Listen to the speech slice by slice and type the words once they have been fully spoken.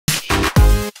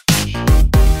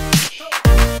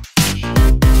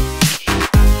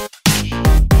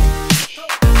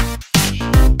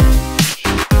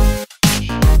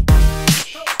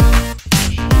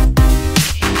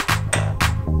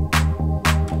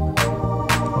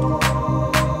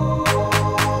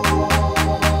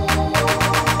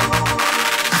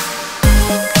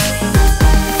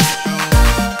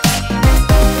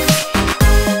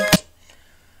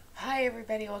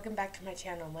back to my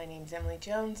channel. My name's Emily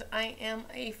Jones. I am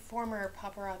a former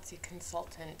paparazzi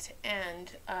consultant,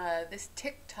 and this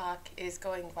TikTok is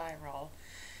going viral,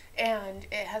 and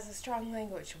it has a strong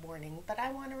language warning, but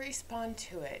I want to respond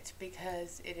to it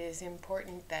because it is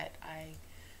important that I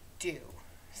do.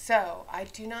 So, I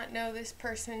do not know this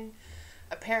person.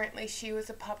 Apparently she was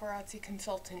a paparazzi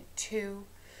consultant too,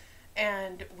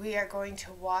 and we are going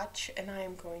to watch, and I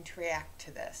am going to react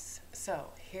to this.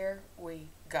 So, here we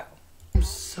go.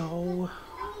 So,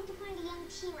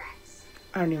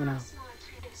 I don't even know.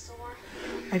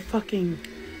 I fucking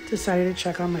decided to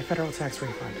check on my federal tax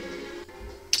refund.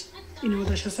 You know what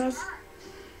this just says?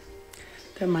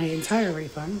 That my entire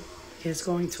refund is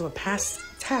going to a past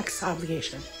tax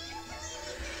obligation.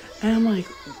 And I'm like,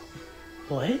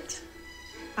 what?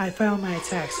 I file my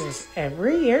taxes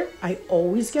every year. I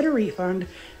always get a refund.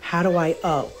 How do I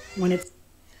owe when it's...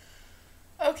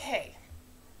 Okay.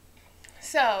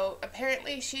 So,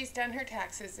 apparently she's done her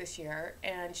taxes this year,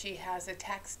 and she has a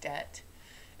tax debt,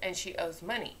 and she owes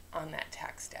money on that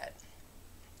tax debt.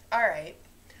 Alright.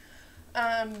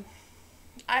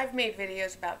 I've made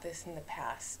videos about this in the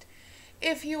past.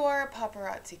 If you are a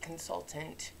paparazzi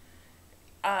consultant,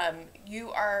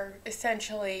 you are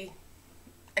essentially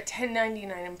a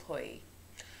 1099 employee.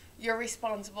 You're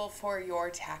responsible for your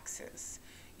taxes.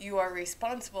 You are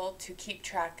responsible to keep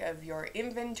track of your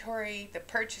inventory, the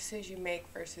purchases you make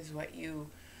versus what you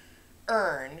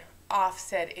earn off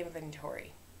said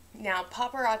inventory. Now,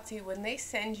 paparazzi, when they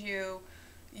send you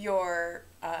your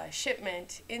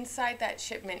shipment, inside that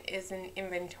shipment is an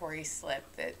inventory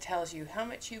slip that tells you how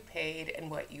much you paid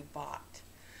and what you bought.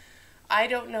 I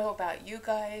don't know about you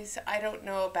guys, I don't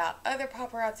know about other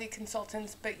paparazzi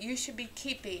consultants, but you should be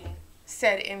keeping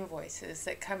said invoices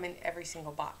that come in every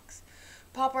single box.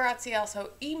 Paparazzi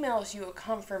also emails you a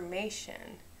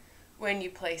confirmation when you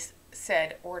place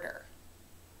said order.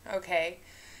 Okay?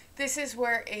 This is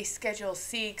where a Schedule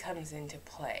C comes into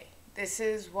play. This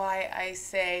is why I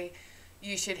say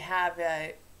you should have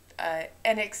an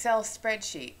Excel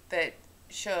spreadsheet that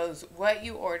shows what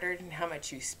you ordered and how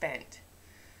much you spent.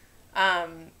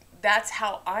 That's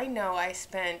how I know I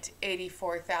spent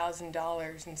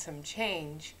 $84,000 and some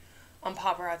change on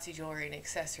paparazzi jewelry and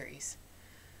accessories.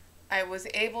 I was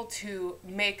able to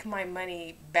make my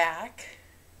money back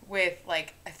with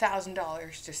like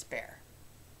 $1,000 to spare.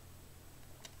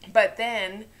 But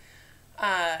then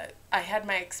I had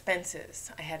my expenses.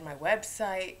 I had my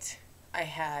website, I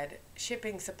had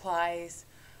shipping supplies,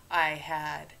 I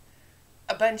had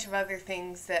a bunch of other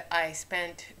things that I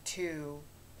spent to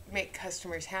make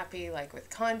customers happy, like with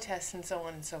contests and so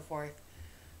on and so forth.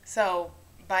 So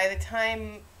by the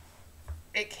time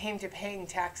it came to paying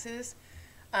taxes,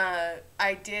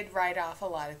 I did write off a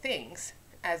lot of things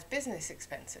as business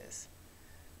expenses.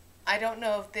 I don't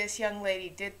know if this young lady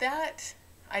did that.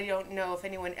 I don't know if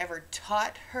anyone ever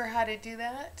taught her how to do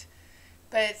that.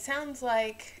 But it sounds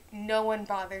like no one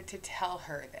bothered to tell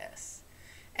her this.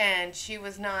 And she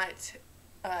was not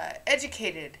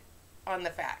educated on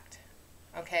the fact.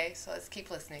 Okay, so let's keep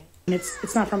listening.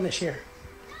 It's not from this year.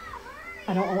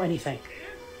 I don't owe anything.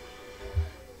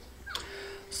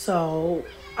 So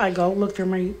I go look through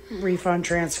my refund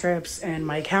transcripts and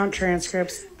my account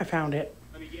transcripts. I found it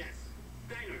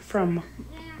from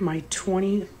my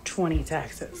 2020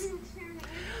 taxes.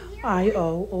 I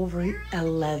owe over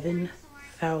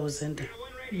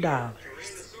 $11,000.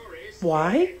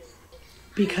 Why?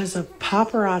 Because of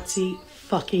paparazzi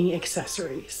fucking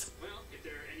accessories.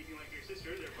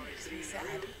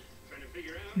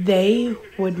 They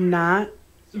would not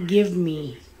give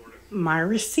me my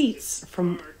receipts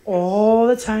from all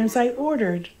the times I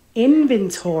ordered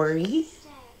inventory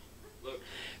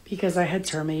because I had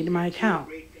terminated my account.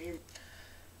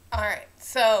 Alright,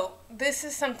 so this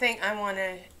is something I want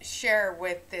to share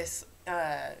with this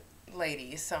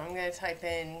lady. So I'm going to type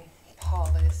in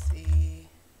policy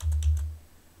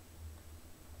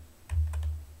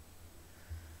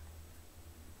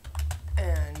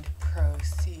and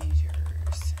procedures.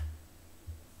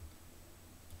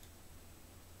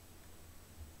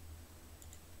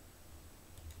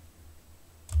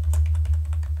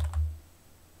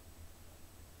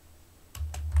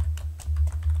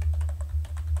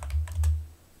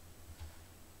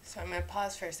 So I'm going to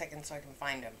pause for a second so I can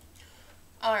find them.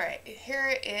 Alright,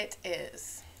 here it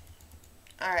is.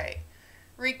 Alright,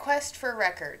 request for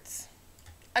records.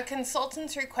 A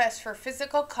consultant's request for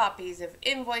physical copies of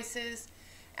invoices,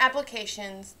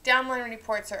 applications, downline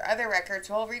reports, or other records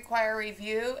will require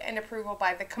review and approval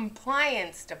by the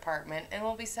compliance department and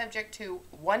will be subject to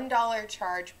 $1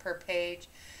 charge per page,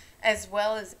 as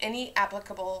well as any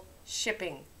applicable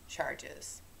shipping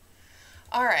charges.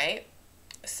 Alright,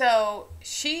 So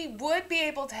she would be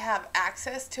able to have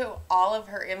access to all of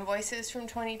her invoices from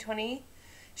 2020.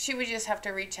 She would just have to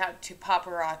reach out to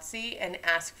paparazzi and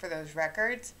ask for those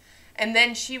records. And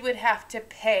then she would have to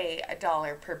pay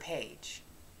 $1 per page.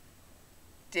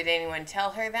 Did anyone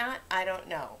tell her that? I don't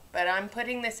know. But I'm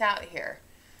putting this out here.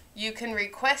 You can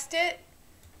request it.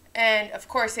 And of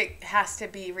course it has to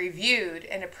be reviewed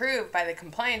and approved by the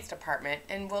compliance department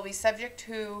and will be subject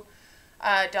to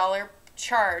a $1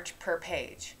 charge per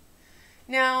page.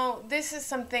 Now, this is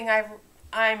something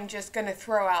I'm just going to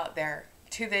throw out there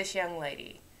to this young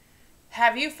lady.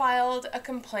 Have you filed a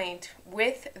complaint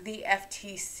with the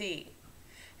FTC?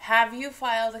 Have you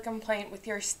filed a complaint with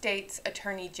your state's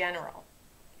attorney general?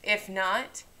 If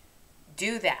not,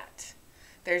 do that.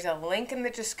 There's a link in the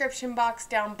description box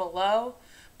down below.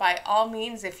 By all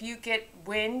means, if you get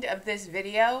wind of this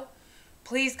video,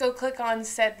 please go click on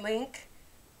said link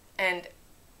and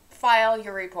file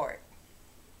your report.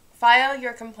 File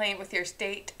your complaint with your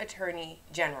state attorney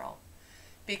general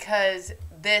because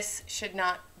this should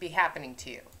not be happening to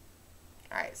you.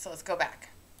 All right, so let's go back.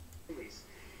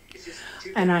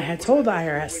 And I had told the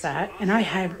IRS that, and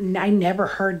I never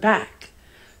heard back.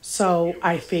 So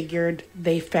I figured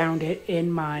they found it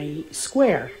in my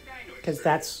Square, because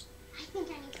that's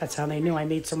how they knew I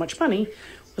made so much money,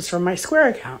 was from my Square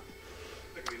account.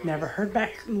 Never heard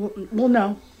back. Well,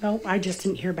 no, I just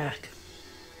didn't hear back.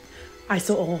 I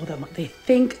still owe them. They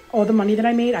think all the money that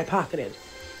I made, I pocketed.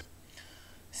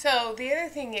 So the other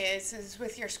thing is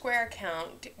with your Square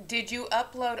account, did you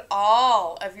upload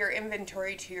all of your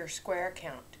inventory to your Square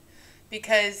account?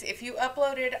 Because if you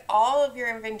uploaded all of your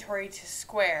inventory to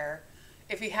Square,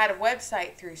 if you had a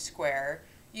website through Square,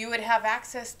 you would have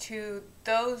access to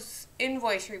those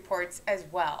invoice reports as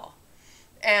well.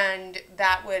 And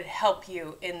that would help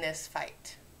you in this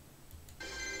fight.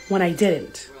 When I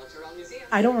didn't.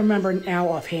 I don't remember now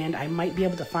offhand. I might be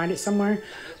able to find it somewhere.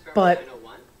 But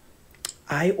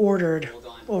I ordered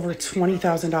over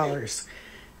 $20,000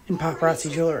 in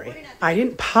paparazzi jewelry. I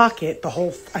didn't pocket the whole,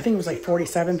 I think it was like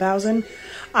 $47,000.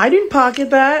 I didn't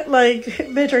pocket that. Like,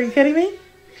 bitch, are you kidding me?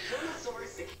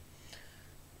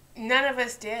 None of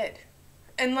us did.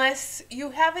 Unless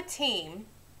you have a team,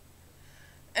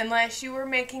 unless you were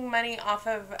making money off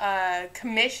of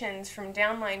commissions from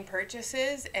downline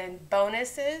purchases and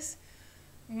bonuses,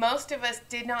 most of us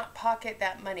did not pocket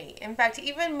that money. In fact,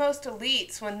 even most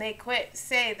elites, when they quit,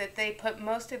 say that they put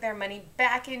most of their money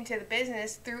back into the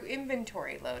business through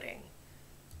inventory loading.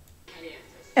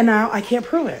 And now I can't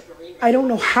prove it. I don't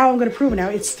know how I'm going to prove it now.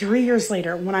 It's 3 years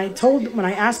later. When I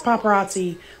asked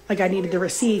paparazzi, like, I needed the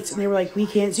receipts, and they were like, we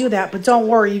can't do that, but don't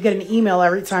worry, you get an email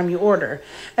every time you order.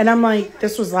 And I'm like,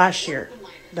 this was last year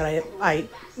that I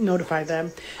notified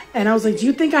them. And I was like, do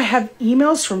you think I have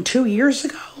emails from 2 years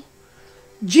ago?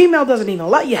 Gmail doesn't even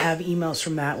let you have emails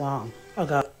from that long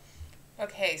ago.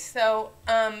 Okay, so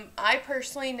I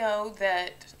personally know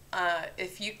that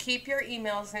if you keep your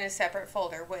emails in a separate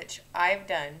folder, which I've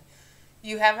done,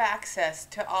 you have access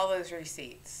to all those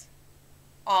receipts.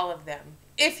 All of them.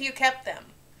 If you kept them.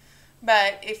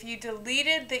 But if you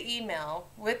deleted the email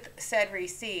with said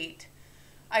receipt,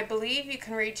 I believe you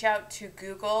can reach out to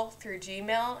Google through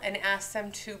Gmail and ask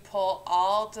them to pull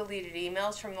all deleted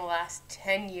emails from the last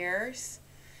 10 years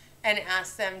and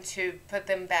ask them to put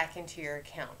them back into your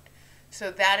account.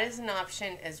 So that is an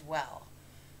option as well.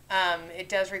 It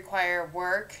does require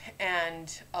work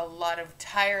and a lot of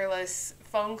tireless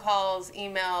phone calls,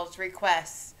 emails,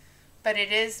 requests, but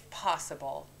it is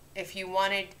possible. If you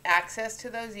wanted access to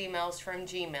those emails from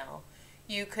Gmail,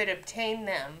 you could obtain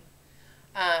them.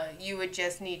 You would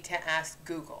just need to ask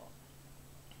Google.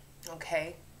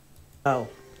 Okay? Oh,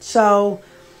 so,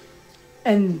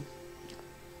 and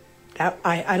that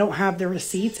I don't have the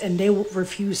receipts, and they will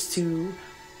refuse to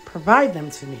provide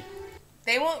them to me.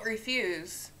 They won't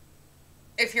refuse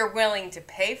if you're willing to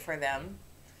pay for them.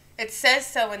 It says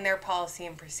so in their policy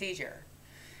and procedure.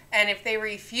 And if they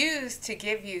refuse to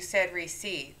give you said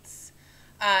receipts,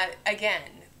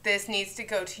 again, this needs to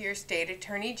go to your state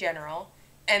attorney general,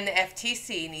 and the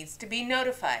FTC needs to be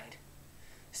notified.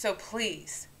 So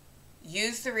please,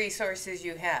 use the resources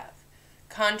you have.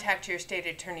 Contact your state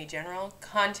attorney general,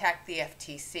 contact the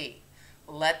FTC.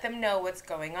 Let them know what's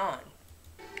going on.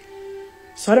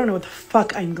 So I don't know what the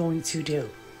fuck I'm going to do.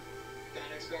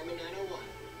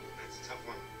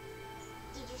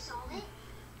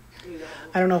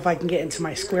 I don't know if I can get into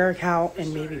my Square account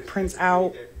and maybe print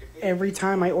out every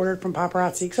time I ordered from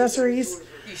Paparazzi Accessories.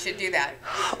 You should do that.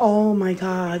 Oh my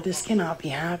God, this cannot be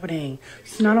happening.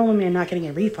 So not only am I not getting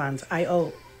any refunds, I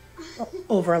owe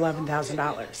over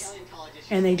 $11,000.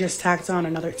 And they just tacked on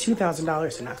another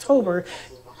 $2,000 in October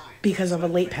because of a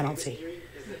late penalty.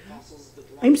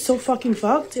 I'm so fucking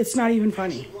fucked, it's not even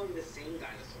funny.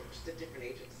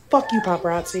 Fuck you,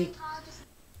 paparazzi.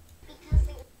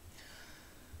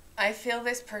 I feel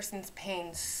this person's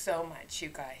pain so much, you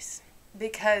guys,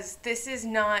 because this is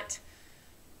not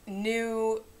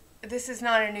new. This is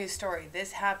not a new story.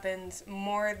 This happens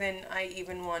more than I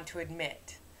even want to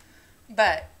admit.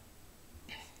 But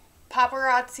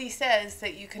paparazzi says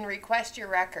that you can request your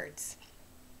records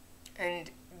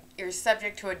and you're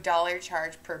subject to $1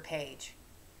 charge per page.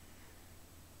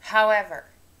 However,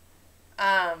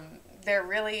 they're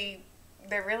really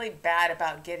bad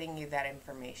about getting you that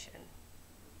information.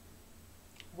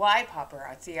 Why,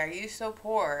 paparazzi, are you so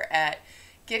poor at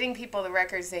getting people the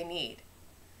records they need?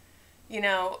 You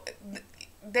know,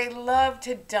 they love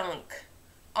to dunk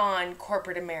on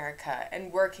corporate America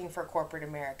and working for corporate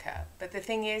America. But the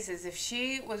thing is if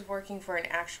she was working for an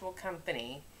actual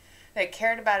company that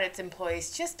cared about its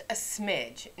employees just a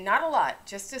smidge, not a lot,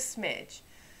 just a smidge,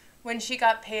 when she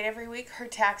got paid every week, her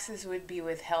taxes would be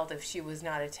withheld if she was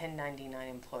not a 1099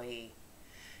 employee.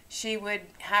 She would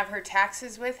have her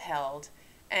taxes withheld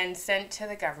and sent to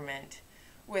the government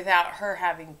without her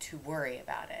having to worry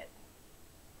about it.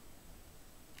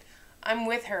 I'm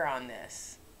with her on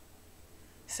this.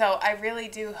 So I really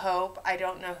do hope, I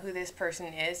don't know who this person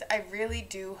is, I really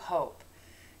do hope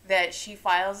that she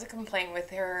files a complaint with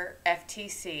her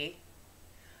FTC,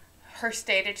 her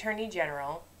state attorney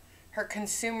general, her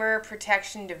consumer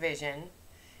protection division,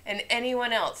 and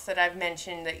anyone else that I've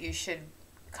mentioned that you should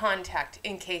contact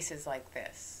in cases like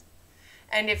this.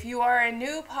 And if you are a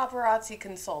new paparazzi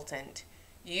consultant,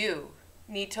 you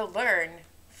need to learn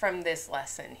from this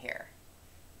lesson here.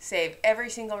 Save every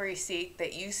single receipt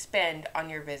that you spend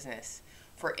on your business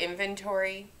for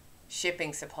inventory,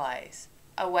 shipping supplies,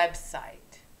 a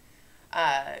website,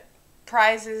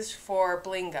 prizes for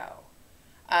blingo,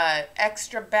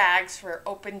 extra bags for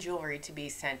open jewelry to be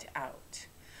sent out,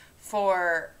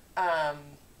 for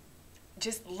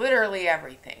just literally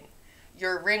everything.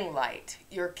 Your ring light,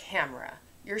 your camera,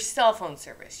 your cell phone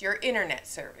service, your internet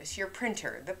service, your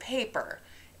printer, the paper,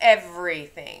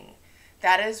 everything.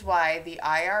 That is why the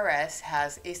IRS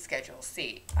has a Schedule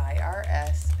C.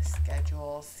 IRS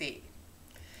Schedule C.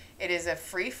 It is a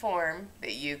free form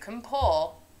that you can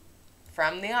pull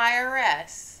from the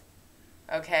IRS,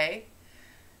 okay?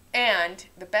 And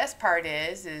the best part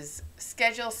is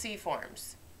Schedule C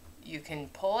forms. You can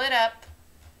pull it up.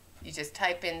 You just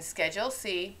type in Schedule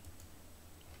C.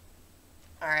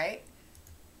 All right?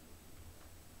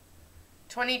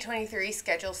 2023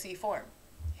 Schedule C form.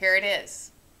 Here it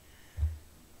is.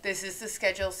 This is the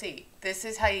Schedule C. This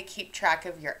is how you keep track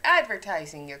of your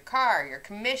advertising, your car, your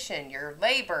commission, your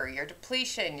labor, your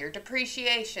depletion, your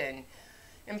depreciation,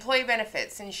 employee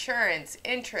benefits, insurance,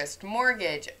 interest,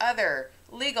 mortgage, other,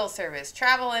 legal service,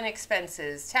 travel and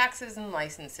expenses, taxes and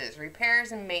licenses,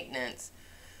 repairs and maintenance,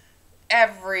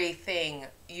 everything.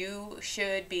 You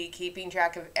should be keeping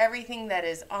track of everything that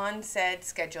is on said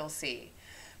Schedule C.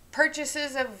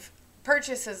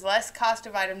 Purchases less cost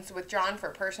of items withdrawn for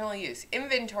personal use.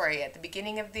 Inventory at the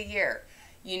beginning of the year.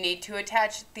 You need to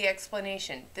attach the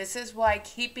explanation. This is why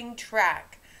keeping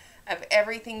track of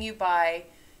everything you buy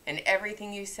and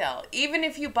everything you sell, even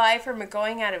if you buy from a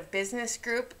going out of business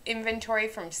group inventory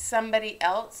from somebody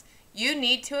else, you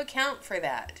need to account for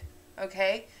that,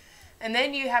 okay? And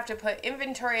then you have to put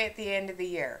inventory at the end of the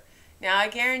year. Now, I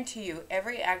guarantee you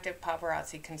every active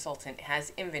paparazzi consultant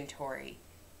has inventory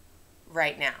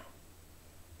right now.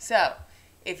 So,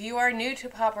 if you are new to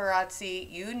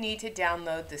paparazzi, you need to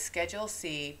download the Schedule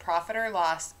C, profit or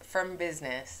loss from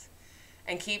business,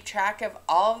 and keep track of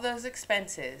all of those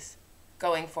expenses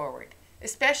going forward.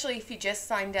 Especially if you just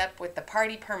signed up with the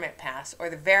Party Permit Pass or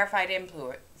the Verified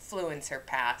Influencer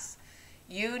Pass.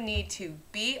 You need to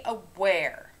be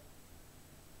aware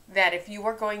that if you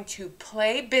are going to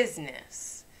play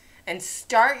business and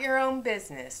start your own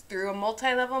business through a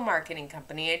multi-level marketing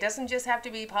company, it doesn't just have to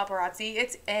be paparazzi,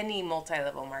 it's any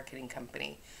multi-level marketing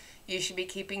company. You should be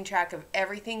keeping track of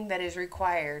everything that is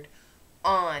required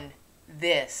on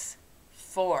this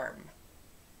form.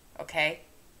 Okay?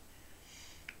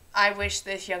 I wish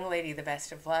this young lady the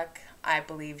best of luck. I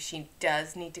believe she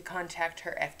does need to contact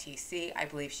her FTC. I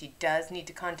believe she does need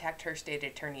to contact her state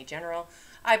attorney general.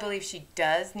 I believe she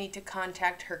does need to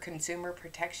contact her consumer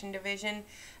protection division.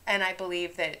 And I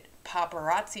believe that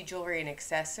Paparazzi Jewelry and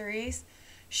Accessories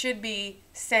should be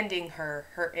sending her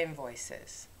her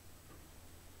invoices.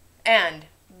 And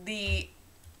the,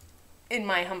 in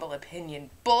my humble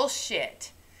opinion,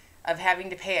 bullshit of having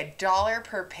to pay $1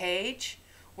 per page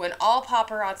when all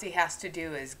paparazzi has to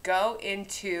do is go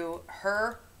into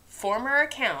her former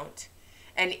account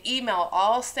and email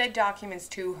all said documents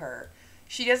to her.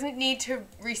 She doesn't need to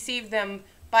receive them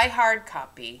by hard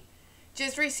copy.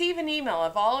 Just receive an email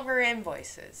of all of her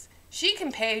invoices. She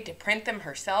can pay to print them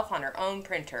herself on her own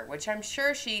printer, which I'm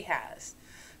sure she has.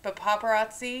 But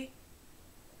paparazzi,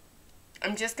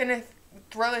 I'm just going to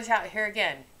throw this out here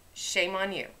again. Shame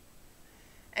on you.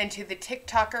 And to the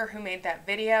TikToker who made that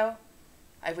video,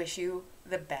 I wish you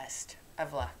the best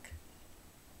of luck.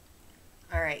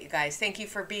 All right, you guys, thank you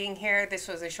for being here. This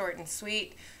was a short and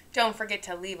sweet. Don't forget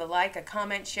to leave a like, a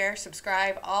comment, share,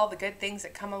 subscribe, all the good things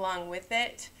that come along with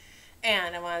it.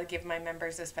 And I want to give my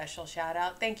members a special shout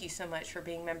out. Thank you so much for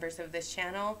being members of this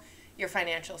channel. Your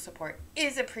financial support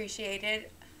is appreciated.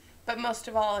 But most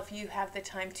of all, if you have the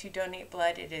time to donate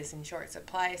blood, it is in short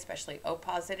supply, especially O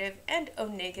positive and O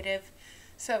negative.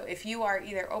 So if you are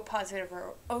either O positive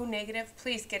or O negative,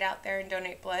 please get out there and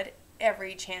donate blood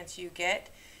every chance you get.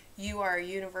 You are a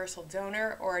universal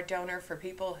donor or a donor for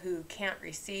people who can't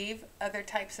receive other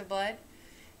types of blood.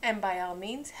 And by all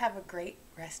means, have a great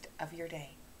rest of your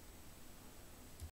day.